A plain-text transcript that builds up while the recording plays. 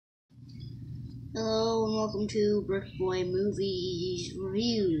Hello and welcome to Brickboy Movies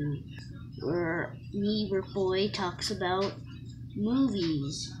Review, where me, Brickboy, talks about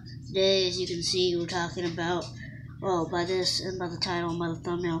movies. Today, as you can see, we're talking about, well, by this and by the title and by the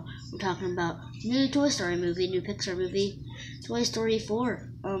thumbnail, we're talking about new Toy Story movie, new Pixar movie, Toy Story 4.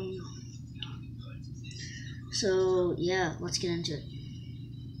 So, yeah, let's get into it.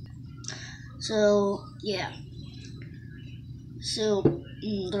 So,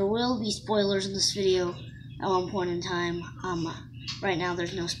 there will be spoilers in this video at one point in time. Right now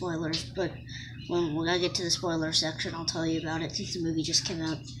there's no spoilers, but when I get to the spoiler section, I'll tell you about it, since the movie just came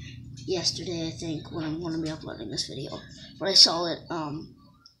out yesterday, I think, when I'm going to be uploading this video. But I saw it,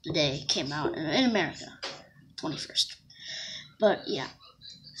 the day it came out in America, 21st. But, yeah.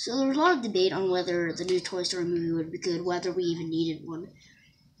 So there was a lot of debate on whether the new Toy Story movie would be good, whether we even needed one.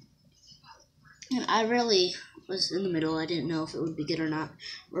 And I really was in the middle. I didn't know if it would be good or not,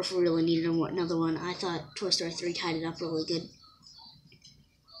 or if we really needed another one. I thought Toy Story 3 tied it up really good.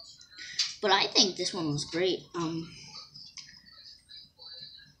 But I think this one was great. I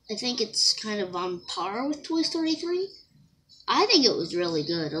think it's kind of on par with Toy Story 3. I think it was really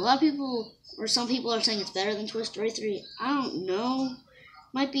good. A lot of people, or some people, are saying it's better than Toy Story 3. I don't know.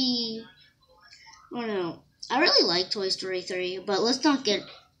 Might be, I don't know. I really like Toy Story 3, but let's not get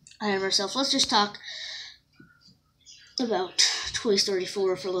ahead of ourselves. Let's just talk about Toy Story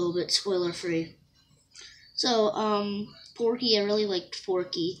 4 for a little bit, spoiler free. So, Porky, I really liked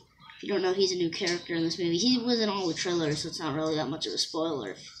Porky. If you don't know, he's a new character in this movie. He was in all the trailers, so it's not really that much of a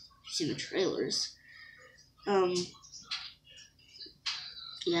spoiler if you've seen the trailers. Yeah,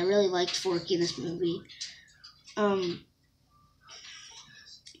 I really liked Porky in this movie.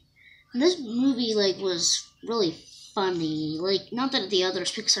 This movie, was really funny. Not that the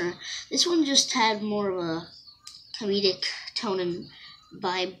others Pixar, this one just had more of a comedic tone and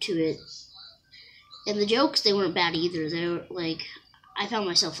vibe to it. And the jokes, they weren't bad either. They were, I found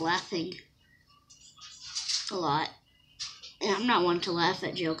myself laughing a lot. And I'm not one to laugh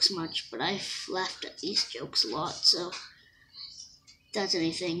at jokes much, but I've laughed at these jokes a lot, so that's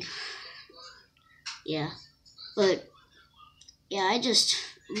anything. Yeah. But, yeah, I just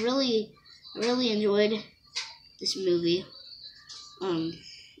really enjoyed this movie.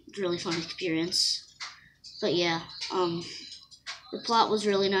 It's a really fun experience. But yeah, the plot was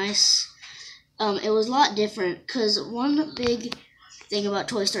really nice. It was a lot different, because one big thing about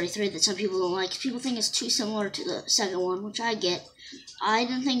Toy Story 3 that some people don't like is people think it's too similar to the second one, which I get. I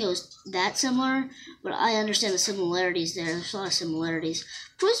didn't think it was that similar, but I understand the similarities there. There's a lot of similarities.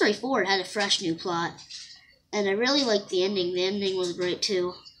 Toy Story 4 had a fresh new plot, and I really liked the ending. The ending was great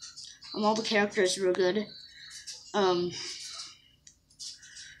too. All the characters were good.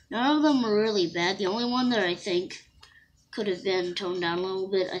 None of them were really bad. The only one that I think could have been toned down a little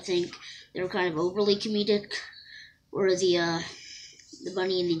bit, I think they were kind of overly comedic, were the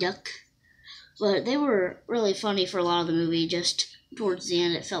bunny and the duck. But they were really funny for a lot of the movie. Just towards the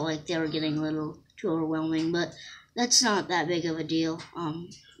end, it felt like they were getting a little too overwhelming, but that's not that big of a deal.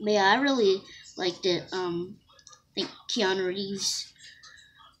 But yeah, I really liked it. I think Keanu Reeves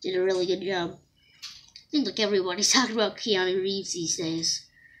did a really good job. Seems like everybody's talking about Keanu Reeves these days.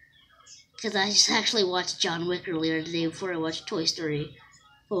 Because I just actually watched John Wick earlier today before I watched Toy Story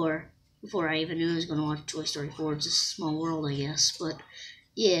 4. Before I even knew I was going to watch Toy Story 4. It's a small world, I guess. But,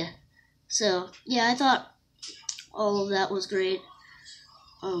 yeah. So, yeah, I thought all of that was great.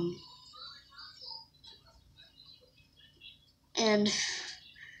 And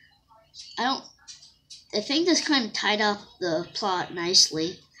I think this kind of tied up the plot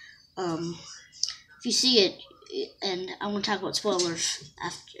nicely. If you see it, and I'm going to talk about spoilers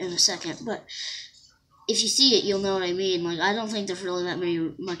in a second, but if you see it, you'll know what I mean. I don't think there's really that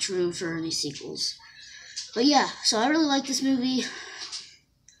much room for any sequels. But yeah, so I really like this movie.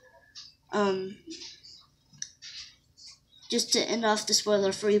 Just to end off the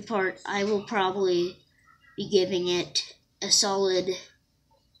spoiler-free part, I will probably be giving it a solid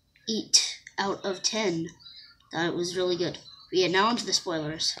 8 out of 10. Thought it was really good. But yeah, now on to the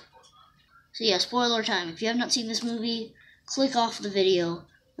spoilers. So yeah, spoiler time. If you have not seen this movie, click off the video,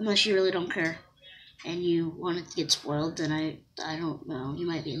 unless you really don't care and you want it to get spoiled, then I don't know, you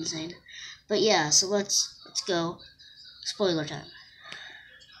might be insane. But yeah, so let's go. Spoiler time.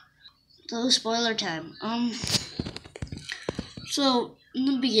 So spoiler time. So in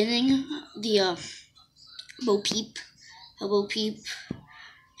the beginning, the Bo Peep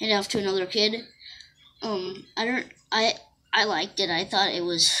head off to another kid. I liked it. I thought it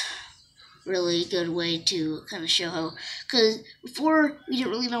was really good way to kind of show how, because before we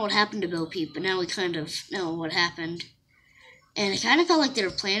didn't really know what happened to Bo Peep, but now we kind of know what happened. And it kind of felt like they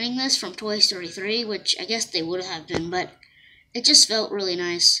were planning this from Toy Story 3, which I guess they would have been, but it just felt really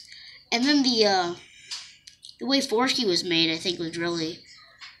nice. And then the way Forky was made, I think, was really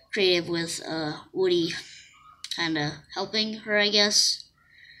creative with Woody kind of helping her, I guess.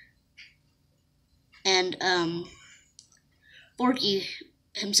 And Forky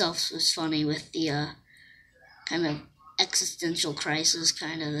himself was funny with the kind of existential crisis,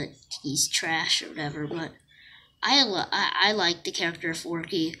 kind of that he's trash or whatever, but I like the character of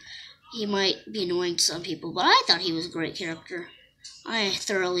Forky. He might be annoying to some people, but I thought he was a great character. I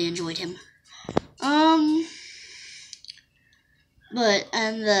thoroughly enjoyed him. But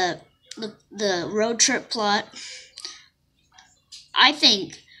and the road trip plot, I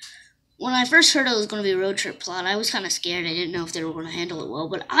think when I first heard it was going to be a road trip plot, I was kind of scared. I didn't know if they were going to handle it well,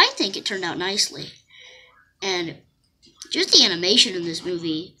 but I think it turned out nicely. And just the animation in this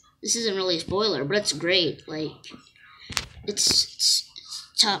movie, this isn't really a spoiler, but it's great. Like, it's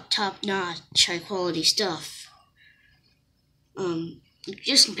top notch, high quality stuff.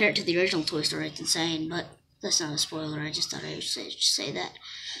 Just compared to the original Toy Story, it's insane, but that's not a spoiler. I just thought I would say that.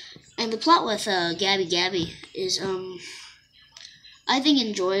 And the plot with Gabby Gabby is I think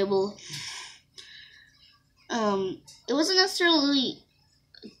enjoyable. It wasn't necessarily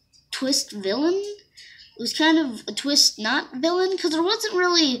a twist villain. It was kind of a twist not villain, because there wasn't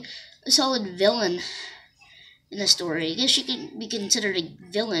really a solid villain in the story. I guess she could be considered a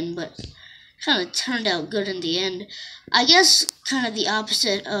villain, but kind of turned out good in the end. I guess kind of the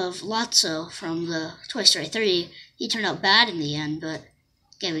opposite of Lotso from the Toy Story 3. He turned out bad in the end, but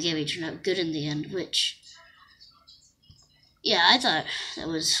Gabby Gabby turned out good in the end, which, yeah, I thought that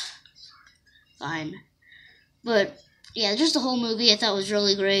was fine. But, yeah, just the whole movie I thought was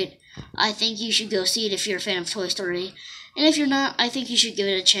really great. I think you should go see it if you're a fan of Toy Story. And if you're not, I think you should give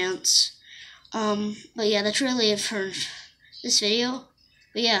it a chance. But yeah, that's really it for this video.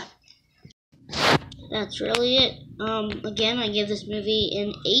 But yeah, that's really it. Again, I give this movie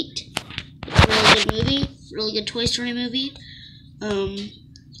an 8. It's a really good movie. Really good Toy Story movie.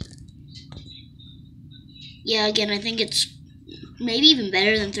 Yeah, again, I think it's maybe even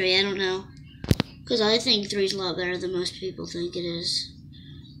better than 3. I don't know. Because I think 3 is a lot better than most people think it is.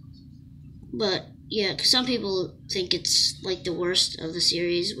 But, yeah, because some people think it's, like, the worst of the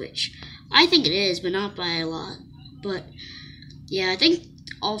series, which I think it is, but not by a lot. But, yeah, I think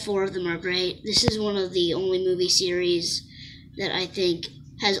all 4 of them are great. This is one of the only movie series that I think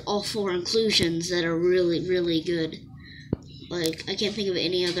has all 4 inclusions that are really, really good. Like, I can't think of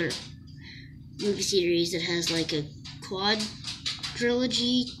any other movie series that has, like, a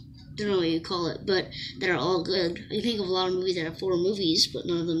quadrilogy, I don't know what you call it, but that are all good. I think of a lot of movies that have 4 movies, but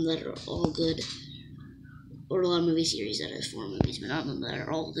none of them that are all good. Or a lot of movie series that have 4 movies, but none of them that are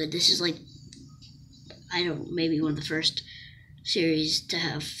all good. This is like, I don't know, maybe one of the first series to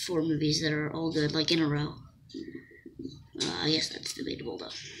have 4 movies that are all good, like in a row. I guess that's debatable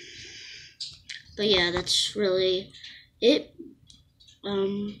though. But yeah, that's really it.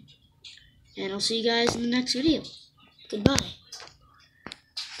 And I'll see you guys in the next video. Goodbye.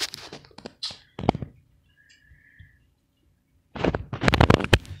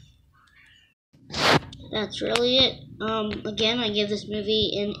 That's really it. Again, I give this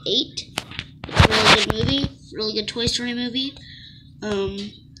movie an 8. It's a really good movie. Really good Toy Story movie.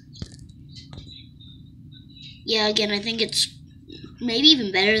 Yeah, again, I think it's maybe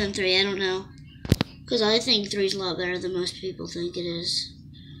even better than 3. I don't know. Because I think 3 is a lot better than most people think it is.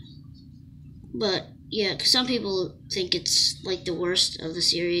 But, yeah, because some people think it's, like, the worst of the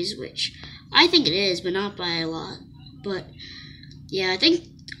series, which I think it is, but not by a lot. But, yeah, I think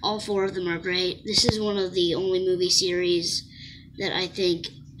all 4 of them are great. This is one of the only movie series that I think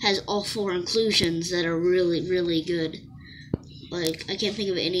has all 4 inclusions that are really, really good. Like, I can't think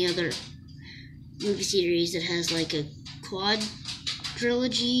of any other movie series that has, like, a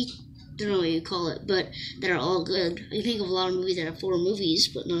quadrilogy, I don't know what you call it, but that are all good. I think of a lot of movies that have 4 movies,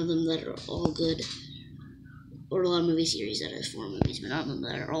 but none of them that are all good. Or a lot of movie series that have 4 movies, but none of them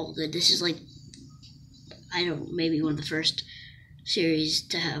that are all good. This is like, I don't know, maybe one of the first series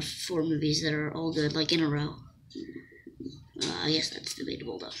to have 4 movies that are all good, like in a row. I guess that's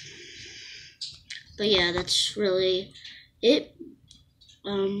debatable though. But yeah, that's really it.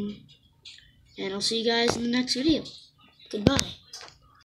 And I'll see you guys in the next video. Goodbye.